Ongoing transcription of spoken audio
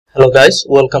Hello guys,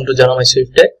 welcome to জানা মাই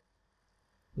Swift take.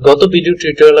 গত video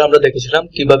টিউটোরিয়ালে আমরা দেখেছিলাম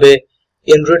কিভাবে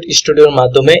অ্যান্ড্রয়েড স্টুডিওর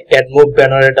মাধ্যমে অ্যাডমোব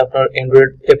ব্যানার অ্যাড আপনার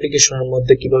অ্যান্ড্রয়েড অ্যাপ্লিকেশনের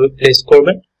মধ্যে কিভাবে প্লেস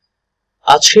করবেন।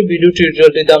 আজকের ভিডিও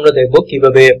টিউটোরিয়ালটিতে আমরা দেখব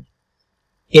কিভাবে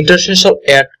ইন্টারস্টিশাল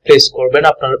অ্যাড প্লেস করবেন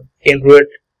আপনার অ্যান্ড্রয়েড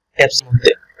অ্যাপস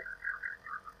মধ্যে।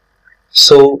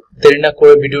 সো দেরি না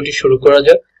করে ভিডিওটি শুরু করা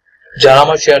যাক। যারা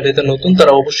আমার চ্যানেলটিতে নতুন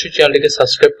তারা অবশ্যই চ্যানেলটিকে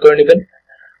সাবস্ক্রাইব করে নেবেন।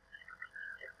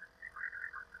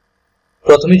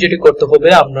 প্রথমে যেটি করতে হবে,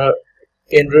 আমরা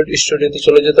অ্যান্ড্রয়েড স্টুডিওতে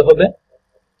চলে যেতে হবে,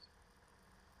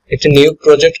 একটি নিউ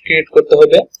প্রজেক্ট ক্রিয়েট করতে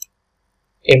হবে,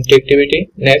 এমটি অ্যাক্টিভিটি,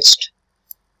 নেক্সট।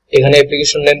 এখানে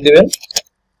অ্যাপ্লিকেশন নেম দিবেন,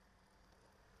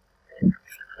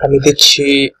 আমি দিচ্ছি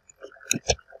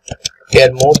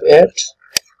অ্যাডমোব অ্যাড।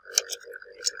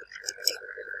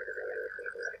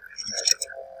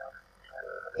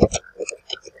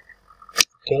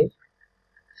 ওকে,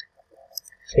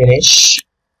 ফিনিশ।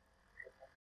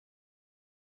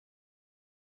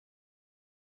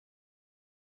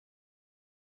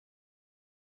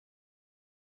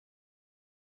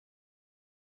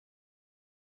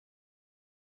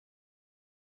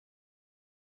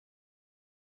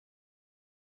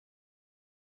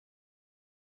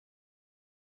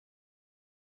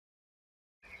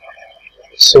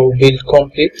 So build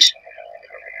complete.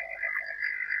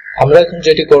 আমরা এখন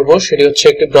যেটি করব সেটি হচ্ছে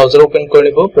একটি ব্রাউজার ওপেন করে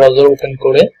নেব। ব্রাউজার ওপেন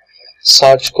করে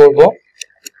সার্চ করব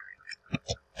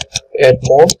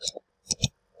অ্যাডমোব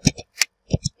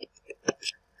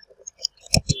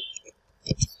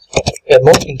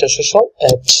ইন্টারস্টিশাল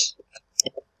অ্যাড।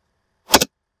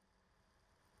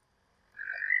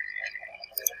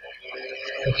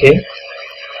 ওকে,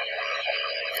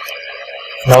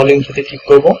 নাও লিংকটিতে ক্লিক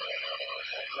করব।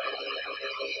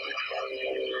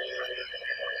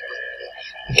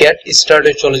 গেট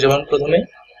স্টার্টে চলে যাবেন। প্রথমে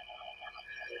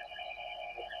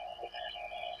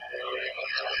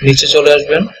নিচে চলে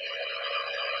আসবেন,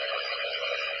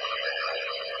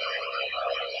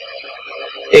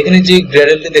 এখানে যে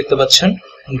গ্রেডেলটি দেখতে পাচ্ছেন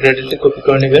গ্রেডেলটি কপি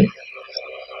করে নেবেন।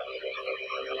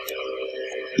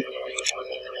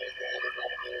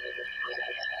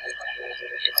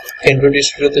 অ্যান্ড্রয়েড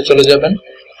স্টুডিওতে চলে যাবেন,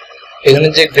 এখানে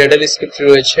যে গ্রেডেল স্ক্রিপ্ট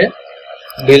রয়েছে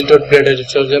build.gradle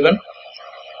চলে যাবেন,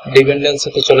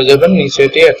 ডিপেন্ডেন্সিতে চলে যাবেন, নিচে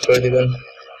এটি অ্যাড করে দিবেন।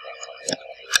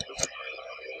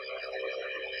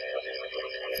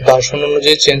 ভার্সন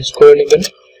অনুযায়ী চেঞ্জ করে নেবেন।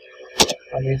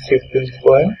 আমি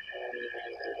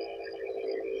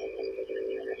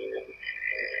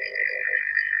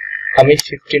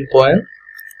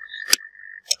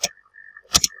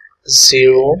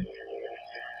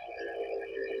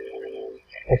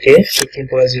ওকে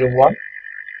 15.01।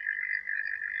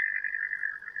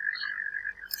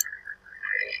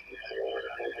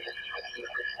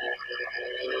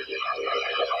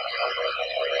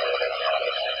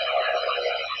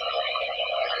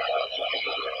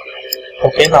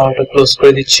 ওকে, নাও এটা ক্লোজ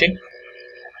করে দিচ্ছি।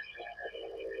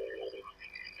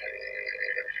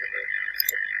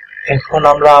 এখন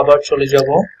আমরা আবার চলে যাব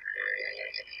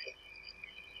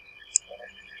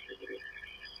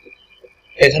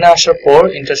এখানে আসার পর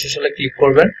ইন্টারস্টিশালে ক্লিক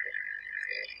করবেন,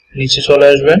 নিচে চলে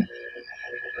আসবেন,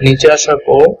 নিচে আসার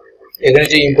পর এখানে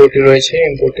যে ইম্পোর্টটি রয়েছে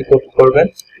ইম্পোর্টটি কপি করবেন।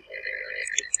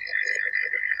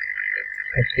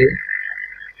 ওকে,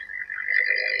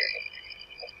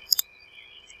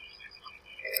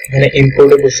 এখানে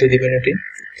ইম্পোর্টে বসিয়ে দিবেন এটি।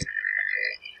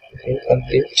 ওকে,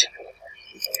 কমপ্লিট।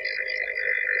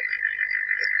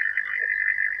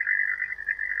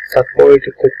 তারপর এটি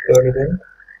কপি করে নেবেন,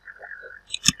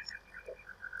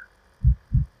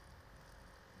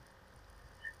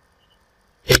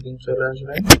 একদিন চলে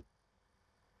আসবেন,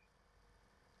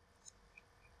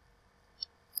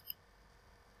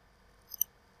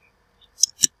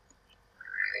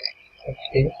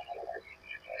 ওকে,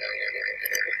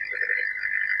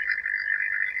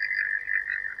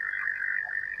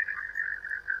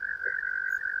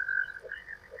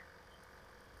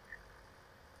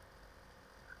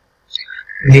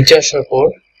 নিচে আসার পর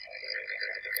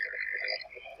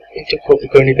এটি কপি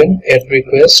করে নেবেন, অ্যাড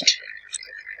রিকোয়েস্ট,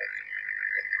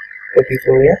 কপি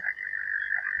করে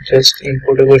জাস্ট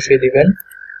ইম্পোর্টে বসিয়ে দিবেন।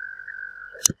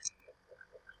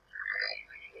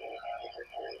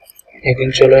 একদিন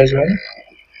চলে আসবেন,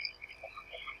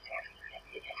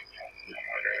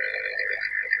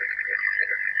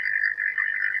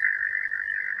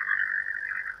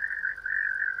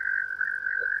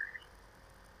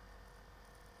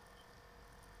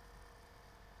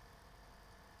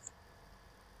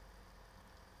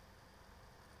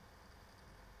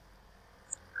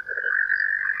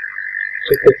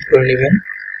 কপি করে নেবেন।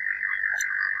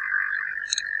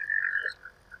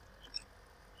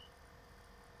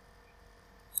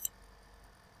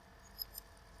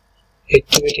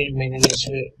 অ্যাক্টিভিটির মেনু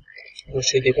নিচে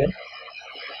বসিয়ে দিবেন।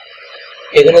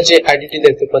 এখানে যে আইডিটি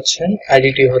দেখতে পাচ্ছেন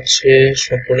আইডিটি হচ্ছে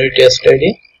সম্পূর্ণ টেস্ট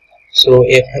আইডি। সো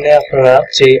এখানে আপনারা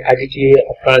যে আইডিটি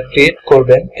আপনারা ক্রিয়েট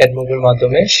করবেন অ্যাডমবের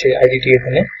মাধ্যমে সেই আইডিটি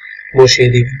এখানে বসিয়ে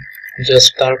দিবেন। জাস্ট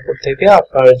তারপর থেকে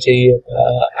আপনার যে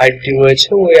আইডিটি রয়েছে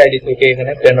ওই আইডি থেকে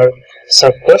এখানে ব্যানার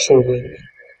সার্ভ করা শুরু করে দিবেন।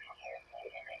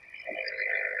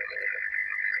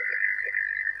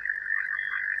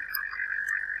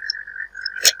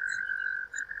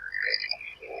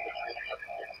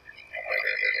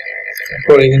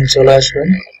 তারপর এখানে চলে আসবেন,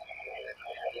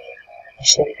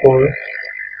 আসার পর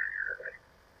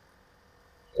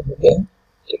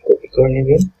কপি করে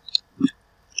নেবেন,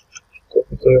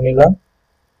 কপি করে নিলাম।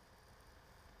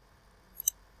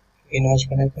 এখানে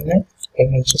আসবেন,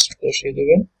 এখানে জাস্ট বসিয়ে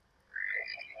দেবেন,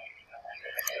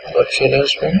 আবার চলে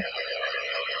আসবেন।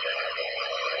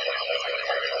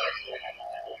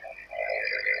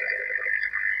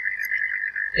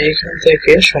 এইখান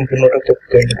থেকে সম্পূর্ণটা কপি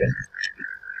করে নেবেন,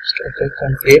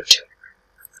 কমপ্লিট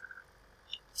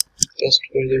টেস্ট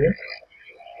করে দেবেন।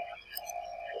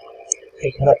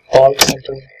 এখানে অল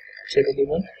সেন্টার চেপে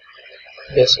দিবেন,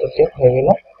 বেশ ওকে হয়ে গেল।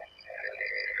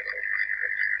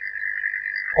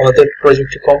 আমাদের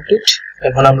প্রজেক্টটি কমপ্লিট।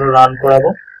 এখন আমরা রান করাবো।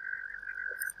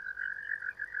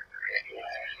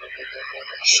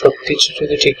 সবকিছু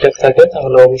যদি ঠিকঠাক থাকে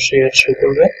তাহলে অবশ্যই এর শো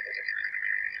করবে।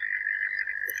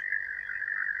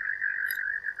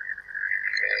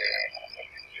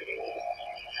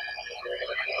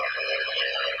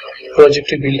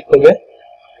 প্রজেক্টটি বিল্ড হবে,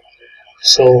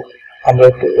 সো আমরা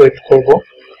একটু ওয়েট করব।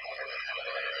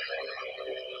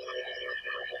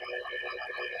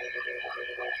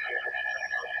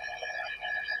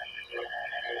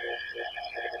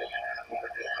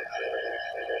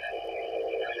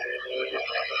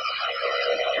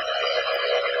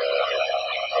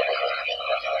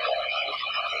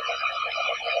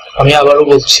 আমি আবারও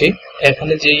বলছি,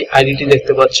 এখানে যে আইডিটি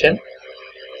দেখতে পাচ্ছেন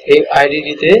এই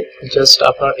আইডিটিতে জাস্ট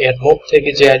আপনার অ্যাডমব থেকে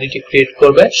যে আইডিটি ক্রিয়েট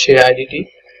করবে সেই আইডিটি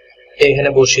এখানে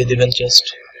বসিয়ে দিবেন, জাস্ট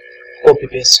কপি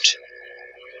পেস্ট।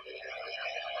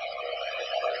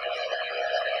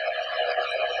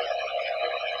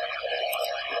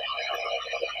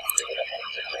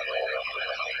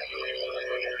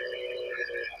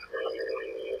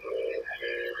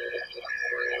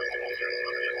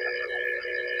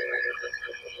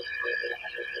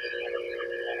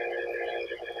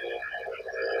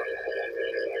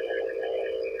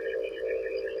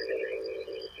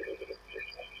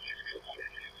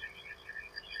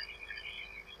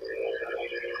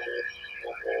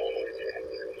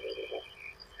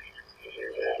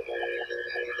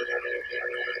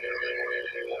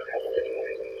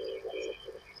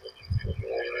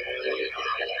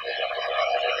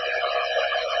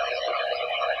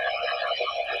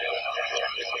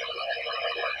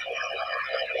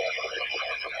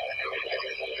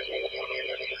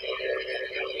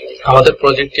 আমাদের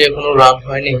প্রজেক্টটি এখনো রান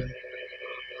হয়নি,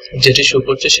 যেটি শো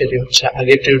করছে সেটি হচ্ছে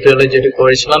আগের টিউটোরিয়ালে যেটি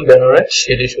করেছিলাম ব্যানারে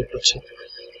সেটি শো করছে।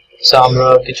 সো আমরা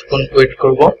কিছুক্ষণ ওয়েট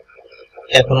করব,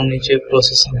 এখনো নিচে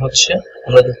প্রসেসিং হচ্ছে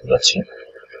আমরা দেখতে পাচ্ছি।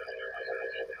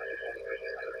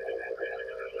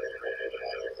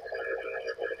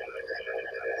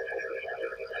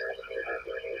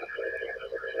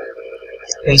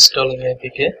 ইনস্টলিং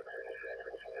এপিকে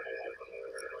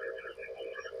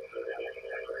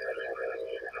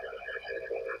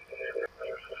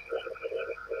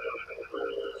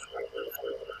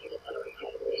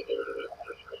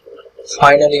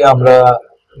ফাইনালি আমরা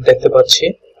দেখতে পাচ্ছি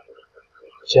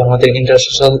যে আমাদের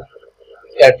ইন্টারস্টিশাল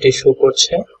অ্যাডটি শো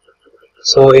করছে।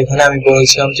 সো এখানে আমি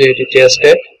বলেছিলাম যে এটি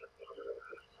টেস্টেড।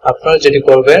 আপনারা যেটি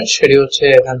করবেন সেটি হচ্ছে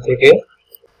এখান থেকে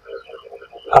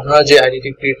আপনারা যে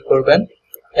আইডিটি ক্রিয়েট করবেন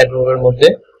অ্যাডমবের মধ্যে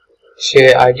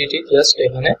সেই আইডিটি জাস্ট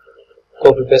এখানে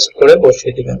কপি পেস্ট করে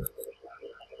বসিয়ে দিবেন।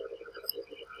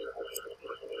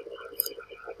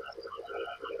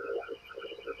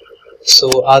 সো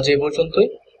আজ এই পর্যন্তই।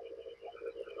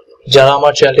 যারা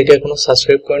আমার চ্যানেলটিকে এখনো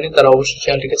সাবস্ক্রাইব করেনি তারা অবশ্যই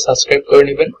চ্যানেলটিকে সাবস্ক্রাইব করে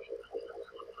নেবেন,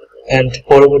 এন্ড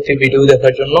পরবর্তী ভিডিও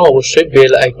দেখার জন্য অবশ্যই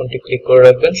বেল আইকনটি ক্লিক করে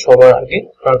রাখবেন, সবার আগে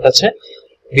আপনার কাছে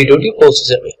ভিডিওটি পৌঁছে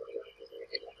যাবে।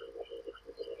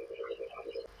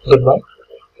 Good bye.